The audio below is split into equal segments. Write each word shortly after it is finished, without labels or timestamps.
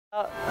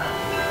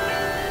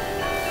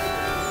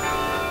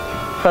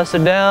Press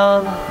it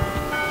down.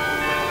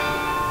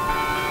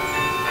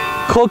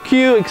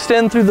 Kokyu,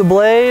 extend through the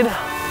blade.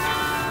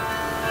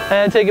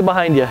 And take it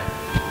behind you.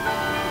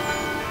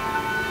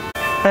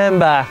 And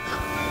back.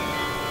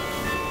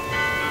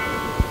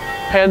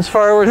 Hands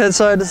forward, head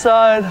side to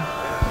side.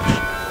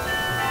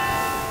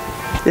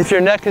 If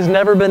your neck has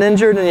never been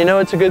injured and you know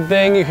it's a good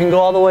thing, you can go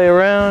all the way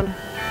around.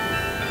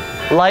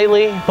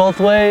 Lightly,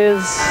 both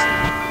ways.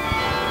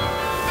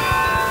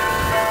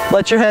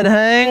 Let your head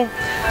hang.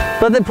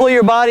 Let them pull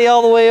your body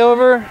all the way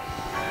over.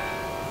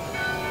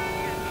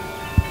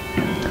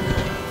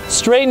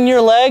 Straighten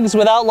your legs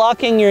without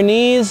locking your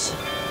knees.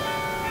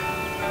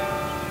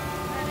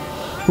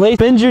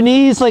 Bend your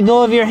knees, let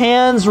go of your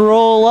hands,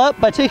 roll up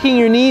by taking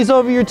your knees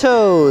over your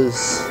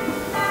toes.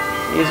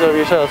 Knees over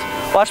your toes.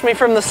 Watch me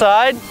from the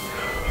side.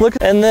 Look,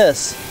 and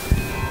this.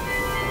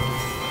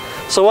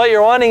 So what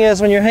you're wanting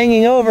is when you're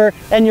hanging over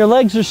and your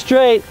legs are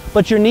straight,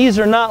 but your knees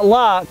are not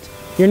locked,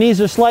 your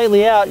knees are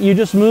slightly out, you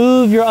just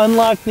move your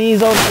unlocked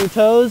knees over your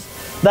toes.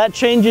 That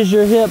changes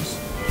your hips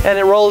and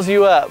it rolls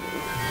you up.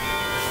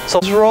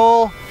 So just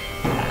roll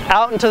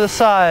out and to the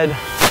side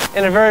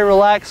in a very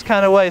relaxed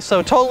kind of way.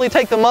 So totally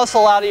take the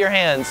muscle out of your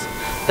hands.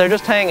 They're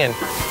just hanging.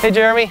 Hey,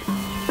 Jeremy.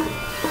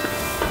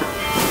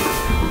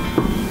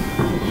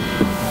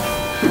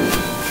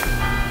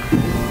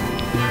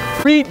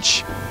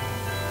 Reach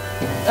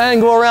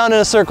and go around in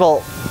a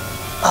circle.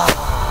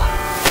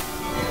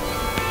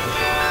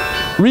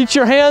 Reach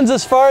your hands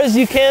as far as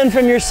you can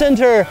from your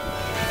center.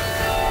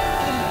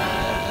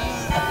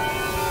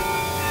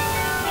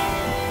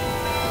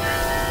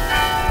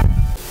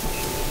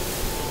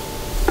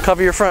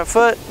 Cover your front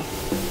foot.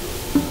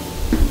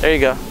 There you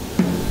go.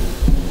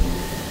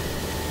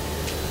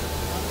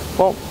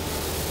 Whoa.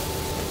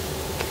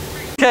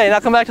 Okay, now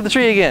come back to the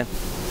tree again.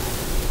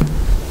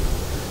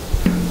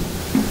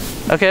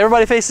 Okay,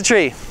 everybody face the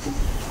tree.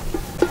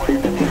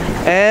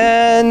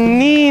 And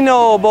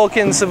Nino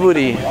Boken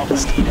Saburi.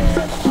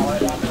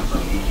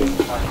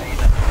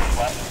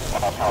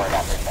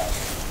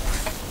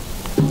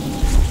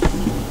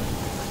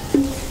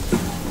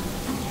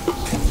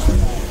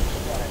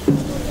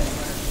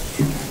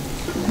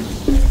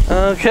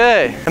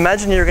 Okay,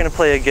 imagine you're going to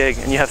play a gig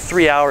and you have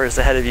 3 hours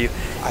ahead of you.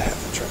 I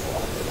have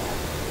trouble.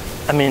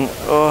 I mean,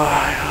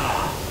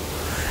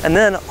 oh. And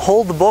then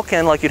hold the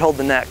bookend like you'd hold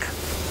the neck.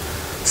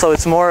 So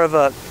it's more of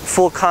a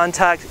full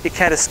contact, it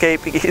can't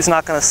escape, it's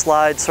not going to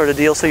slide sort of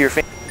deal. So you're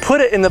put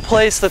it in the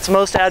place that's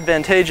most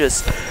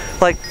advantageous.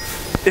 Like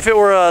if it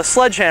were a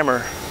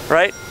sledgehammer,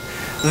 right?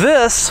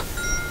 This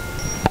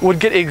would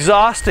get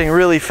exhausting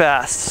really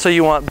fast. So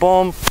you want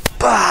boom,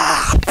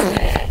 bah,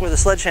 with a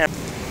sledgehammer.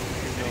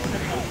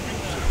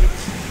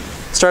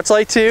 Starts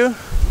like 2,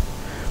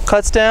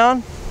 cuts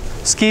down,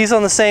 skis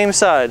on the same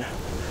side.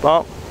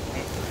 Bump.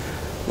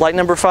 Like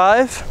number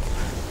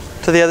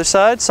 5, to the other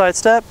side, side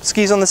step,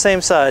 skis on the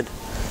same side.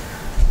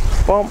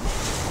 Bump.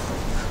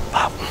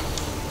 Bop.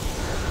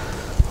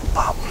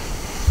 Bop.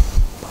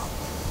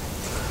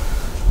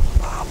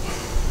 Bop.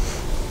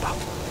 Bop.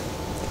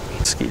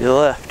 Ski to the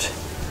left.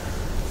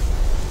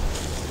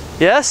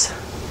 Yes?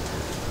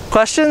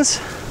 Questions?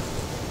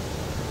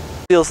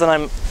 Feels that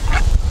I'm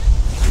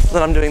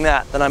doing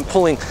that, that I'm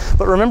pulling.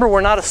 But remember,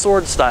 we're not a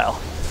sword style.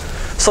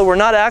 So we're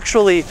not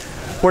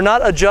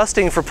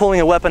adjusting for pulling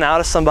a weapon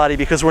out of somebody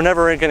because we're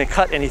never going to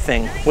cut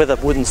anything with a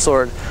wooden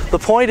sword. The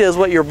point is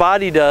what your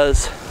body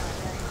does.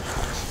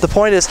 The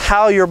point is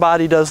how your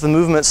body does the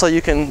movement so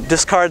you can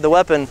discard the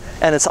weapon,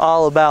 and it's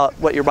all about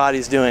what your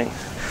body's doing.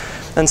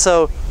 And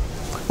so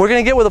we're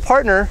going to get with a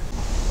partner.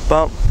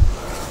 Bump,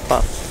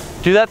 bump.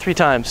 Do that 3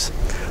 times.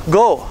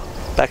 Go.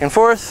 Back and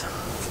forth.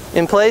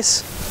 In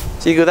place.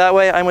 So you go that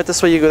way, I went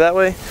this way, you go that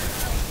way.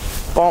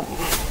 Bump,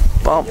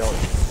 bump,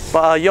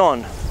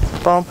 yon.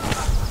 Bump,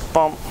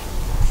 bump,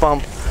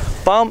 bump,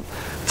 bump.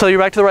 So you're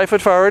back to the right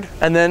foot forward,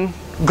 and then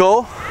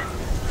go.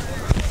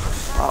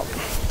 Bump.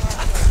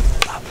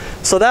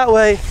 So that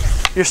way,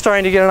 you're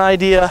starting to get an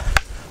idea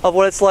of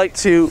what it's like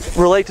to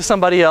relate to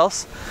somebody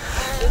else.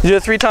 You do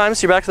it 3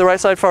 times, you're back to the right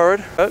side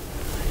forward.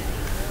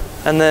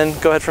 And then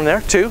go ahead from there.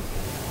 2,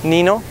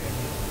 Nino.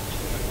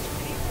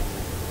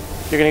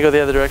 You're gonna go the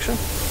other direction.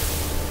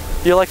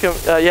 You're like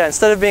yeah,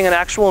 instead of being an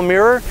actual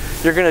mirror,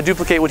 you're going to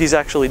duplicate what he's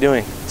actually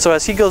doing. So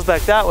as he goes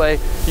back that way,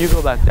 you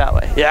go back that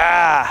way.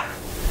 Yeah!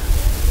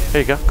 There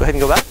you go. Go ahead and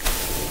go back.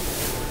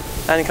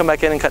 And then come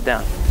back in and cut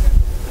down.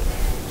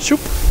 Shoop.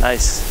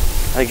 Nice.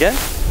 Again.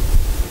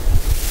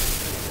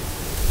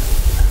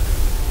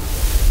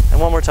 And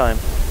one more time.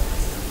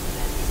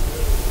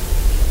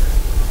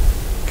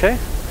 Okay?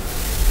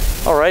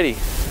 Alrighty.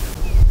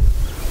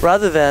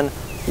 Rather than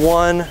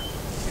 1,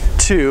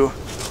 2,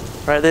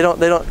 right? They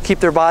don't keep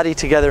their body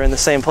together in the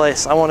same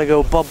place. I want to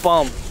go bum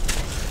bum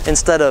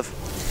instead of.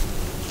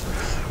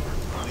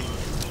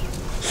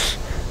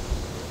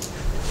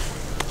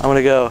 I want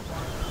to go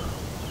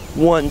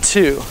 1,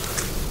 2,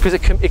 because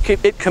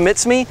it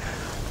commits me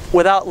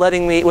without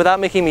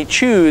making me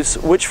choose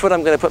which foot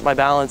I'm going to put my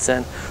balance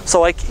in.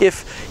 So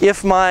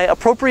if my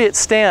appropriate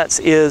stance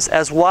is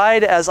as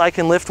wide as I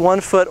can lift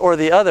one foot or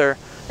the other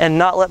and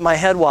not let my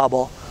head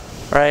wobble,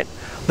 right?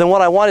 Then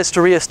what I want is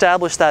to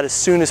reestablish that as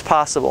soon as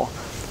possible.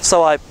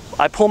 So I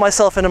pull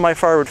myself into my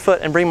forward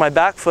foot and bring my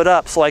back foot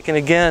up so I can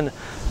again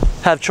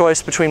have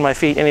choice between my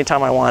feet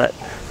anytime I want it.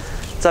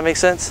 Does that make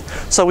sense?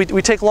 So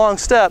we take long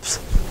steps,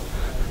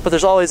 but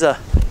there's always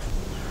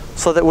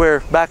so that we're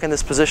back in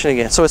this position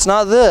again. So it's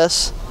not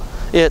this,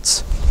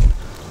 it's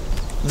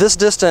this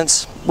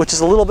distance, which is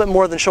a little bit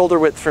more than shoulder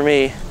width for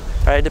me,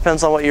 right? It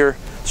depends on what your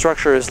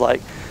structure is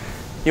like.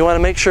 You want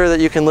to make sure that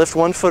you can lift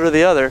one foot or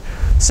the other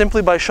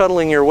simply by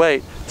shuttling your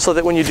weight, so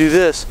that when you do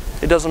this,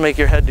 it doesn't make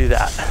your head do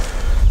that.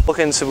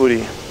 Bokken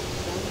Suburi.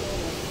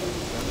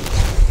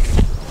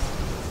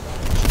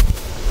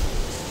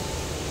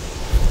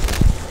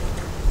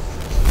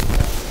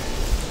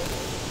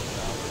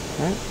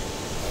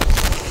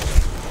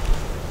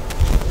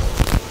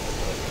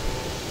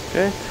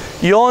 Okay.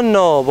 4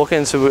のボケ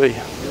ン素振り。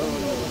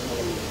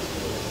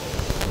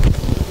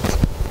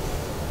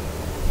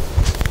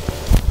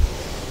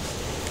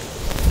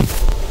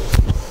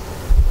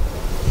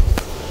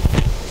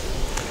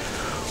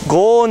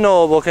5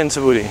のボケン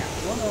素振り。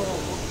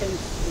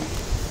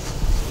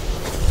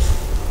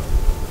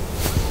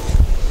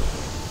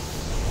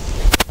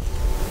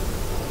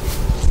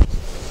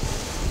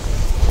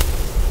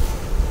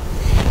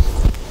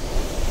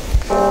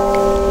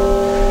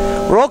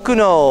6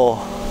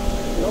の